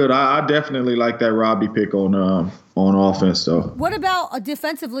it'll be good. I definitely like that Robbie pick on offense, though. What about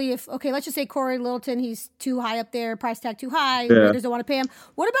defensively? Let's just say Corey Littleton, he's too high up there, price tag too high. Yeah. Raiders don't want to pay him.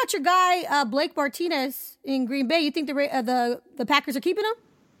 What about your guy, Blake Martinez in Green Bay? You think the Packers are keeping him?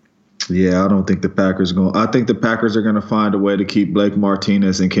 Yeah, I don't think the Packers I think the Packers are going to find a way to keep Blake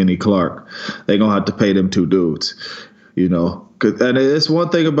Martinez and Kenny Clark. They're going to have to pay them 2 dudes, And it's one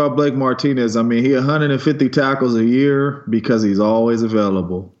thing about Blake Martinez. I mean, he 150 tackles a year because he's always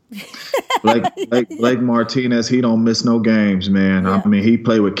available. Blake Martinez, he don't miss no games, man. Yeah. I mean, he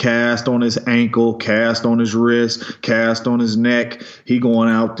play with cast on his ankle, cast on his wrist, cast on his neck. He going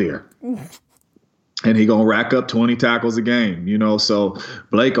out there. And he going to rack up 20 tackles a game, So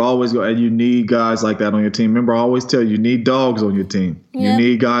Blake always go, and you need guys like that on your team. Remember, I always tell you need dogs on your team. Yep. You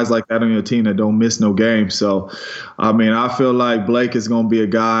need guys like that on your team that don't miss no games. So, I mean, I feel like Blake is going to be a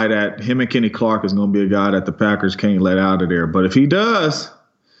guy that him and Kenny Clark is going to be a guy that the Packers can't let out of there. But if he does,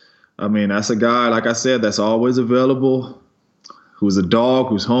 I mean, that's a guy, like I said, that's always available, who's a dog,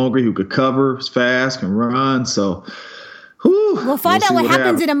 who's hungry, who could cover, is fast, can run. So, we'll find out what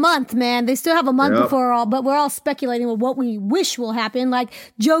happens in a month, man. They still have a month before all, but we're all speculating with what we wish will happen. Like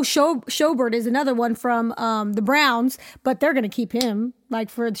Joe Schobert is another one from the Browns, but they're going to keep him. Like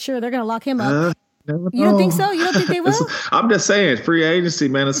for sure, they're going to lock him up. You don't think so? You don't think they will? I'm just saying, free agency,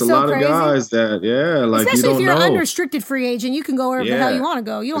 man. It's a lot of guys that, like especially you don't if you're know. An unrestricted free agent, you can go wherever the hell you want to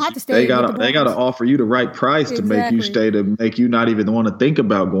go. You don't have to stay. They got to offer you the right price to make you stay, to make you not even want to think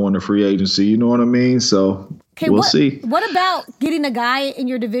about going to free agency. You know what I mean? So we'll see. What about getting a guy in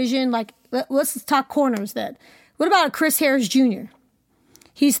your division? Like, let's talk corners then. What about Chris Harris Jr.?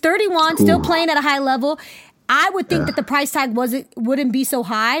 He's 31, still playing at a high level. I would think that the price tag wouldn't be so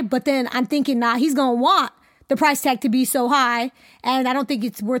high, but then I'm thinking, he's going to want the price tag to be so high, and I don't think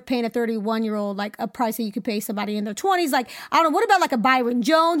it's worth paying a 31-year-old like a price that you could pay somebody in their 20s. Like, I don't know, what about like a Byron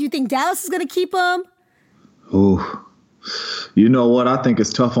Jones? You think Dallas is going to keep him? Ooh. You know what? I think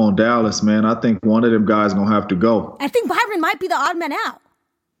it's tough on Dallas, man. I think one of them guys going to have to go. I think Byron might be the odd man out.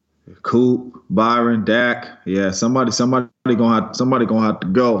 Coop, Byron, Dak. Yeah, somebody gonna have to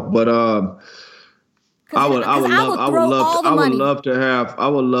go. But I would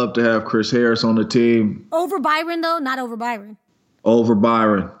love to have Chris Harris on the team. Over Byron though, not over Byron. Over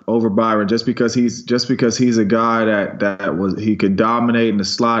Byron, just because he's a guy that he could dominate in the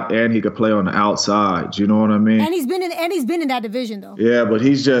slot and he could play on the outside. You know what I mean? And he's been in that division though. Yeah, but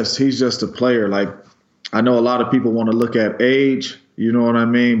he's just a player. Like, I know a lot of people want to look at age. You know what I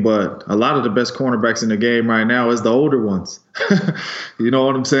mean? But a lot of the best cornerbacks in the game right now is the older ones. You know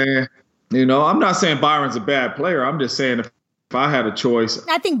what I'm saying? You know, I'm not saying Byron's a bad player. I'm just saying if I had a choice.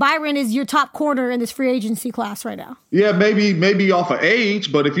 I think Byron is your top corner in this free agency class right now. Yeah, maybe off of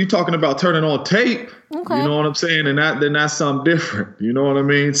age, but if you're talking about turning on tape, okay. You know what I'm saying? And then that's something different. You know what I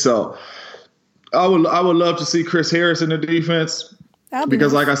mean? So I would love to see Chris Harris in the defense.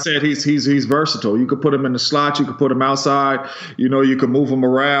 Because like I said, he's versatile. You could put him in the slot, you could put him outside, you know, you could move him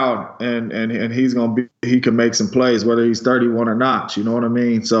around and he can make some plays, whether he's 31 or not. You know what I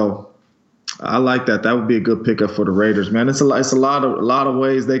mean? So I like that. That would be a good pickup for the Raiders, man. It's a lot of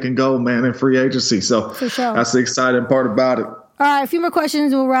ways they can go, man, in free agency. So for sure. That's the exciting part about it. All right, a few more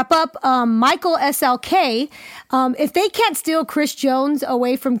questions and we'll wrap up. Michael SLK, if they can't steal Chris Jones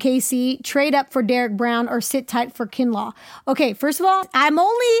away from KC, trade up for Derek Brown or sit tight for Kinlaw. Okay, first of all, I'm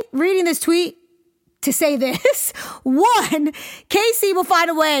only reading this tweet to say this. One, KC will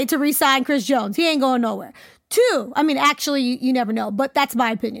find a way to re-sign Chris Jones. He ain't going nowhere. Two, I mean, actually, you never know, but that's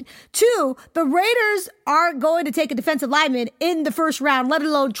my opinion. Two, the Raiders aren't going to take a defensive lineman in the first round, let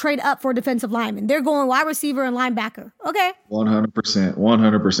alone trade up for a defensive lineman. They're going wide receiver and linebacker. Okay?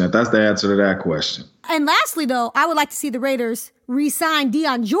 100%. That's the answer to that question. And lastly, though, I would like to see the Raiders re-sign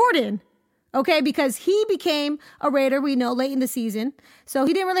Dion Jordan, okay, because he became a Raider, we know, late in the season. So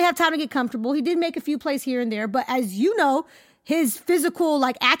he didn't really have time to get comfortable. He did make a few plays here and there, but as you know, his physical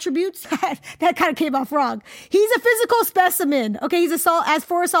attributes, that kind of came off wrong. He's a physical specimen. Okay, he's a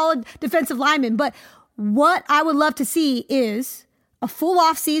solid defensive lineman. But what I would love to see is a full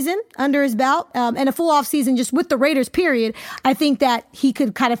off season under his belt, and a full off season just with the Raiders, period. I think that he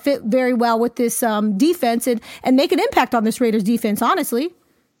could kind of fit very well with this defense and make an impact on this Raiders defense, honestly.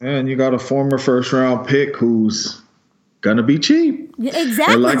 And you got a former first round pick who's gonna be cheap. Yeah,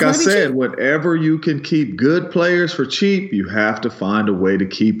 exactly. And like I said, whenever you can keep good players for cheap, you have to find a way to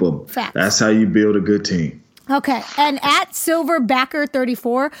keep them. Facts. That's how you build a good team. Okay. And at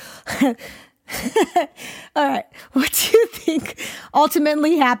Silverbacker34, all right, what do you think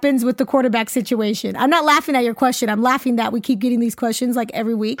ultimately happens with the quarterback situation? I'm not laughing at your question. I'm laughing that we keep getting these questions like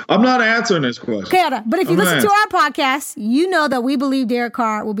every week. I'm not answering this question. Okay, but if you listen to our podcast, you know that we believe Derek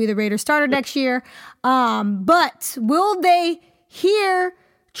Carr will be the Raiders starter next year. But will they hear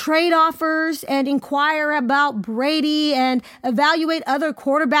trade offers and inquire about Brady and evaluate other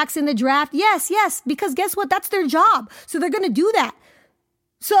quarterbacks in the draft? Yes, because guess what? That's their job. So they're going to do that.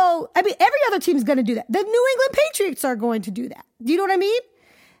 So, I mean, every other team is going to do that. The New England Patriots are going to do that. Do you know what I mean?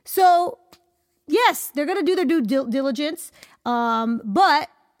 So, yes, they're going to do their due diligence. But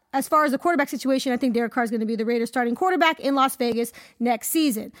as far as the quarterback situation, I think Derek Carr is going to be the Raiders starting quarterback in Las Vegas next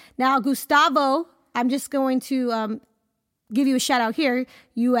season. Now, Gustavo, I'm just going to give you a shout out here.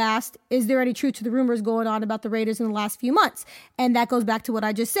 You asked, is there any truth to the rumors going on about the Raiders in the last few months? And that goes back to what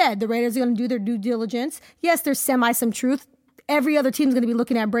I just said. The Raiders are going to do their due diligence. Yes, there's some truth. Every other team is going to be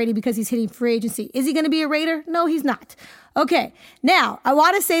looking at Brady because he's hitting free agency. Is he going to be a Raider? No, he's not. Okay, now I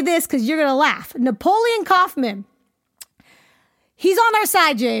want to say this because you're going to laugh. Napoleon Kaufman, he's on our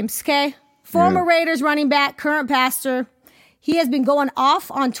side, James, okay? Former Raiders running back, current pastor. He has been going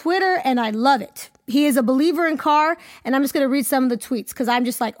off on Twitter, and I love it. He is a believer in Carr, and I'm just going to read some of the tweets because I'm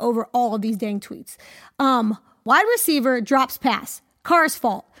just like over all of these dang tweets. Wide receiver drops pass. Carr's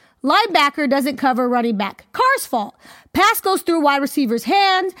fault. Linebacker doesn't cover running back. Carr's fault. Pass goes through wide receiver's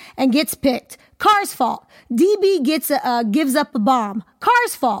hand and gets picked. Carr's fault. DB gives up a bomb.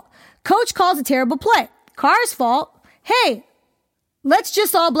 Carr's fault. Coach calls a terrible play. Carr's fault. Hey, let's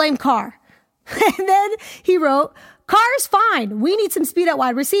just all blame Carr. And then he wrote, Carr's fine. We need some speed at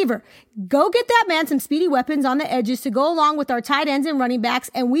wide receiver. Go get that man some speedy weapons on the edges to go along with our tight ends and running backs,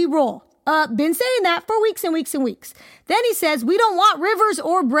 and we roll. Been saying that for weeks and weeks and weeks. Then he says, we don't want Rivers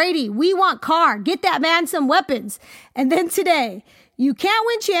or Brady. We want Carr. Get that man some weapons. And then today, you can't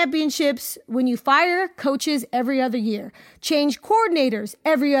win championships when you fire coaches every other year. Change coordinators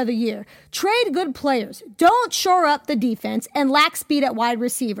every other year. Trade good players. Don't shore up the defense and lack speed at wide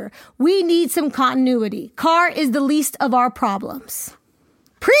receiver. We need some continuity. Carr is the least of our problems.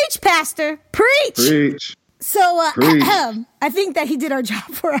 Preach, Pastor. Preach. So I think that he did our job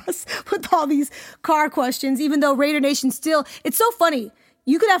for us with all these Carr questions, even though Raider Nation still, it's so funny.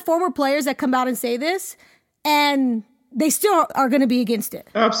 You could have former players that come out and say this, and they still are going to be against it.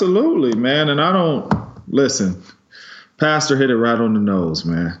 Absolutely, man. And I don't, listen, Pastor hit it right on the nose,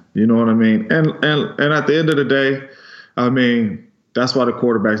 man. You know what I mean? And at the end of the day, I mean, That's why the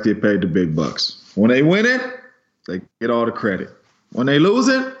quarterbacks get paid the big bucks. When they win it, they get all the credit. When they lose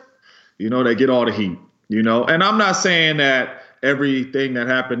it, they get all the heat. And I'm not saying that everything that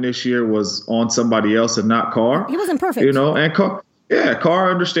happened this year was on somebody else and not Carr. He wasn't perfect. And Carr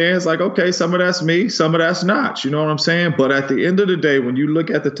understands, like, okay, some of that's me, some of that's not. You know what I'm saying? But at the end of the day, when you look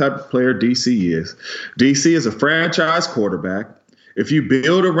at the type of player DC is a franchise quarterback. If you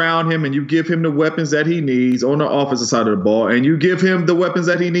build around him and you give him the weapons that he needs on the offensive side of the ball, and you give him the weapons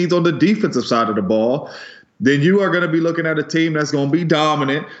that he needs on the defensive side of the ball, then you are going to be looking at a team that's going to be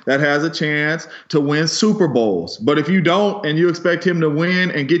dominant, that has a chance to win Super Bowls. But if you don't, and you expect him to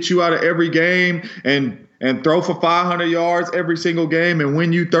win and get you out of every game and throw for 500 yards every single game and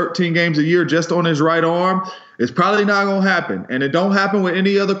win you 13 games a year just on his right arm, it's probably not going to happen. And it don't happen with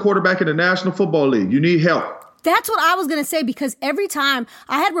any other quarterback in the National Football League. You need help. That's what I was going to say, because every time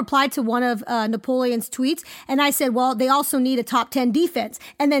I had replied to one of Napoleon's tweets, and I said, well, they also need a top 10 defense.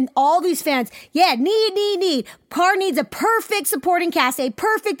 And then all these fans, need. Carr needs a perfect supporting cast, a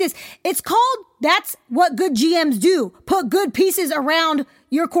perfect this. It's called, that's what good GMs do. Put good pieces around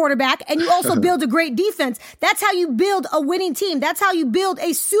your quarterback, and you also build a great defense. That's how you build a winning team. That's how you build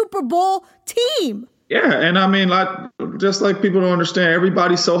a Super Bowl team. Yeah, and I mean, just like people don't understand,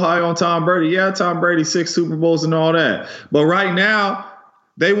 everybody's so high on Tom Brady. Yeah, Tom Brady, 6 Super Bowls and all that. But right now,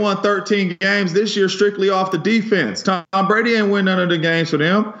 they won 13 games this year strictly off the defense. Tom Brady ain't win none of the games for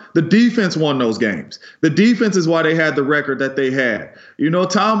them. The defense won those games. The defense is why they had the record that they had.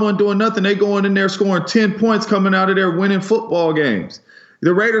 Tom wasn't doing nothing. They going in there scoring 10 points coming out of there winning football games.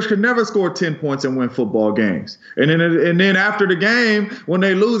 The Raiders could never score 10 points and win football games. And then after the game, when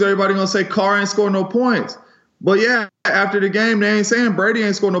they lose, everybody going to say Carr ain't scored no points. But yeah, after the game, they ain't saying Brady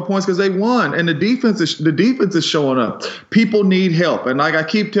ain't scored no points because they won. And the defense is showing up. People need help. And like I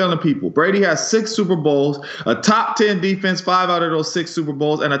keep telling people, Brady has 6 Super Bowls, a top 10 defense, 5 out of those 6 Super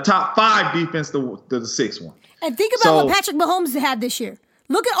Bowls, and a top 5 defense, the 6th one. And think about what Patrick Mahomes had this year.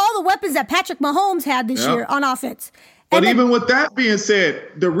 Look at all the weapons that Patrick Mahomes had this year on offense. But even with that being said,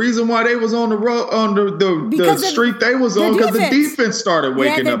 the reason why they was on the road, on the streak they was on, because the defense started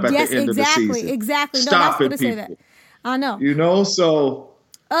waking up at the end of the season. Exactly. Stopping people. Say that. I know. So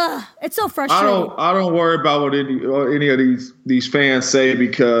it's so frustrating. I don't worry about what any of these fans say,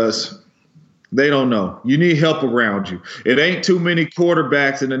 because they don't know. You need help around you. It ain't too many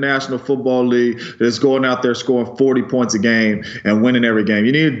quarterbacks in the National Football League that's going out there scoring 40 points a game and winning every game.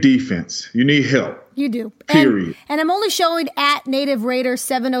 You need a defense. You need help. You do. Period. And I'm only showing at Native Raider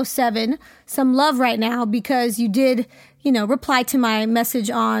 707 some love right now because you did, reply to my message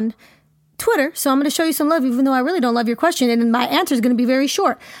on Twitter. So I'm going to show you some love, even though I really don't love your question. And my answer is going to be very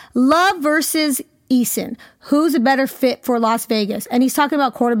short. Love versus Eason. Who's a better fit for Las Vegas? And he's talking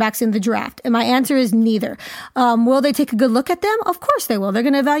about quarterbacks in the draft. And my answer is neither. Will they take a good look at them? Of course they will. They're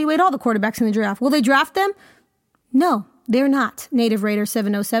going to evaluate all the quarterbacks in the draft. Will they draft them? No. They're not. Native Raider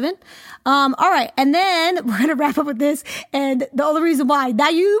 707. All right. And then we're going to wrap up with this. And the only reason why, now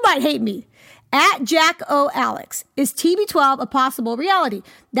you might hate me. At Jack O. Alex, is TB12 a possible reality?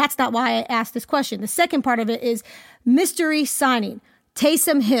 That's not why I asked this question. The second part of it is mystery signing.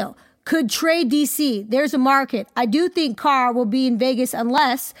 Taysom Hill could trade DC. There's a market. I do think Carr will be in Vegas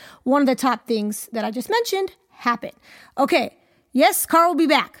unless one of the top things that I just mentioned happen. Okay. Yes, Carr will be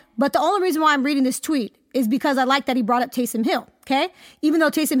back. But the only reason why I'm reading this tweet is because I like that he brought up Taysom Hill, okay? Even though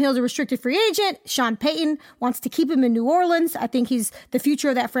Taysom Hill is a restricted free agent, Sean Payton wants to keep him in New Orleans. I think he's the future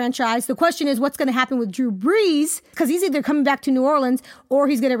of that franchise. The question is what's going to happen with Drew Brees, because he's either coming back to New Orleans or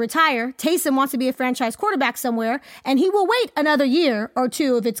he's going to retire. Taysom wants to be a franchise quarterback somewhere, and he will wait another year or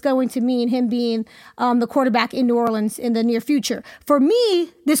two if it's going to mean him being the quarterback in New Orleans in the near future. For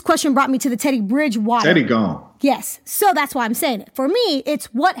me, this question brought me to the Teddy Bridgewater. Teddy gone. Yes. So that's why I'm saying it. For me, it's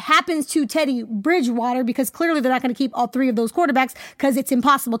what happens to Teddy Bridgewater, because clearly they're not going to keep all 3 of those quarterbacks because it's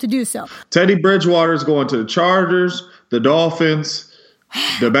impossible to do so. Teddy Bridgewater is going to the Chargers, the Dolphins,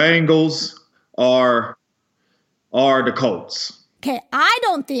 the Bengals, or the Colts. Okay. I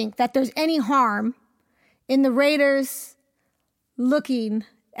don't think that there's any harm in the Raiders looking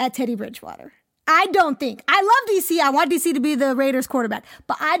at Teddy Bridgewater. I don't think. I love DC. I want DC to be the Raiders quarterback,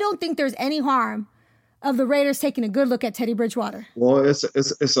 but I don't think there's any harm of the Raiders taking a good look at Teddy Bridgewater. Well, it's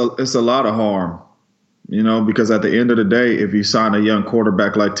a lot of harm, because at the end of the day, if you sign a young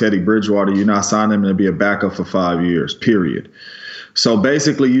quarterback like Teddy Bridgewater, you're not signing him to be a backup for 5 years, period. So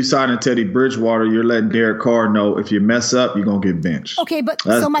basically, you signing Teddy Bridgewater, you're letting Derek Carr know if you mess up, you're gonna get benched. Okay, but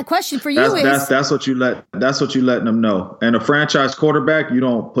so my question for you is that's what you letting them know. And a franchise quarterback, you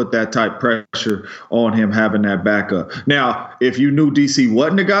don't put that type pressure on him having that backup. Now, if you knew DC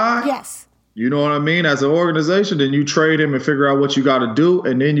wasn't the guy, yes, You know what I mean? As an organization, then you trade him and figure out what you got to do,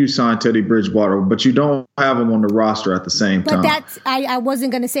 and then you sign Teddy Bridgewater. But you don't have him on the roster at the same time. But I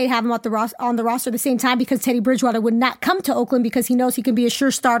wasn't going to say have him on the roster at the same time because Teddy Bridgewater would not come to Oakland because he knows he can be a sure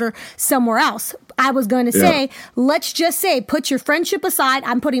starter somewhere else. I was going to say, let's just say, put your friendship aside.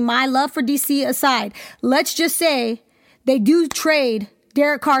 I'm putting my love for DC aside. Let's just say they do trade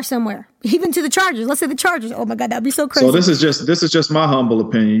Derek Carr somewhere, even to the Chargers. Let's say the Chargers. Oh my God, that'd be so crazy. So this is just my humble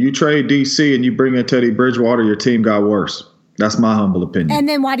opinion. You trade DC and you bring in Teddy Bridgewater, your team got worse. That's my humble opinion. And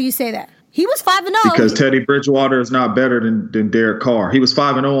then why do you say that? He was 5-0. Because Teddy Bridgewater is not better than Derek Carr. He was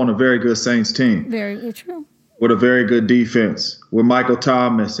 5-0 on a very good Saints team. Very true. With a very good defense, with Michael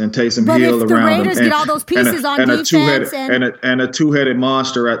Thomas and Taysom Hill around him. But if the Raiders get all those pieces on defense and a two-headed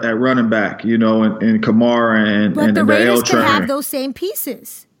monster at running back, in Kamara and the Raiders can L-Train. have those same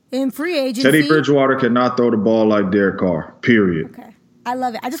pieces in free agency. Teddy Bridgewater cannot throw the ball like Derek Carr. Period. Okay, I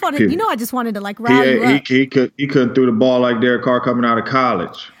love it. I just wanted to like rile you up. He couldn't throw the ball like Derek Carr coming out of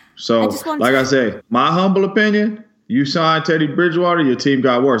college. So, I say, my humble opinion, you signed Teddy Bridgewater, your team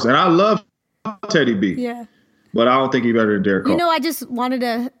got worse, and I love Teddy B. Yeah. But I don't think he's better than Derek Carr. I just wanted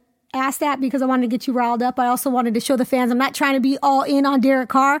to ask that because I wanted to get you riled up. I also wanted to show the fans I'm not trying to be all in on Derek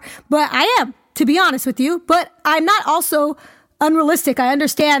Carr, but I am, to be honest with you. But I'm not also unrealistic. I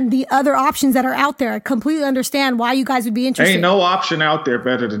understand the other options that are out there. I completely understand why you guys would be interested. Ain't no option out there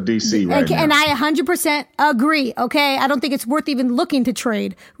better than DC right now. And I 100% agree, okay? I don't think it's worth even looking to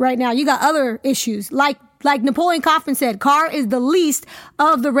trade right now. You got other issues like Napoleon Kaufman said, Carr is the least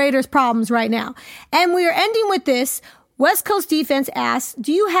of the Raiders' problems right now. And we are ending with this. West Coast Defense asks,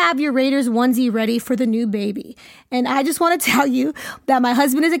 do you have your Raiders onesie ready for the new baby? And I just want to tell you that my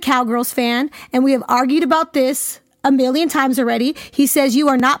husband is a Cowgirls fan, and we have argued about this a million times already. He says, you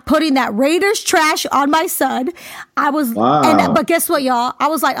are not putting that Raiders trash on my son. But guess what, y'all? I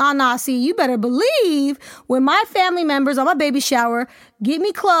was like, oh, nah, see, you better believe when my family members on my baby shower get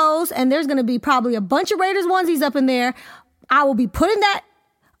me clothes and there's going to be probably a bunch of Raiders onesies up in there, I will be putting that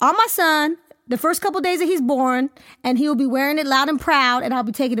on my son the first couple days that he's born, and he will be wearing it loud and proud, and I'll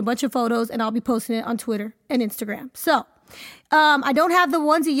be taking a bunch of photos and I'll be posting it on Twitter and Instagram. So I don't have the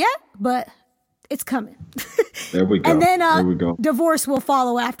onesie yet, but it's coming. There we go. And then divorce will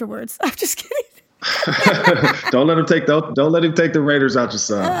follow afterwards. I'm just kidding. Don't let him take the Raiders out your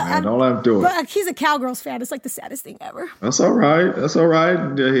son, man. Don't let him do it. But he's a Cowgirls fan. It's like the saddest thing ever. That's all right.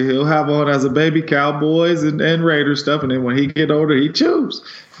 He'll have on as a baby Cowboys and Raiders stuff, and then when he get older, he choose.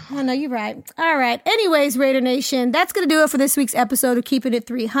 Oh, no, you're right. All right. Anyways, Raider Nation, that's going to do it for this week's episode of Keeping It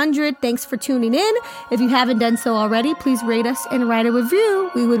 300. Thanks for tuning in. If you haven't done so already, please rate us and write a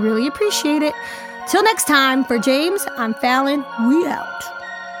review. We would really appreciate it. Till next time, for James, I'm Fallon. We out.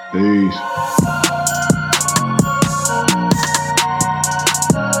 Peace.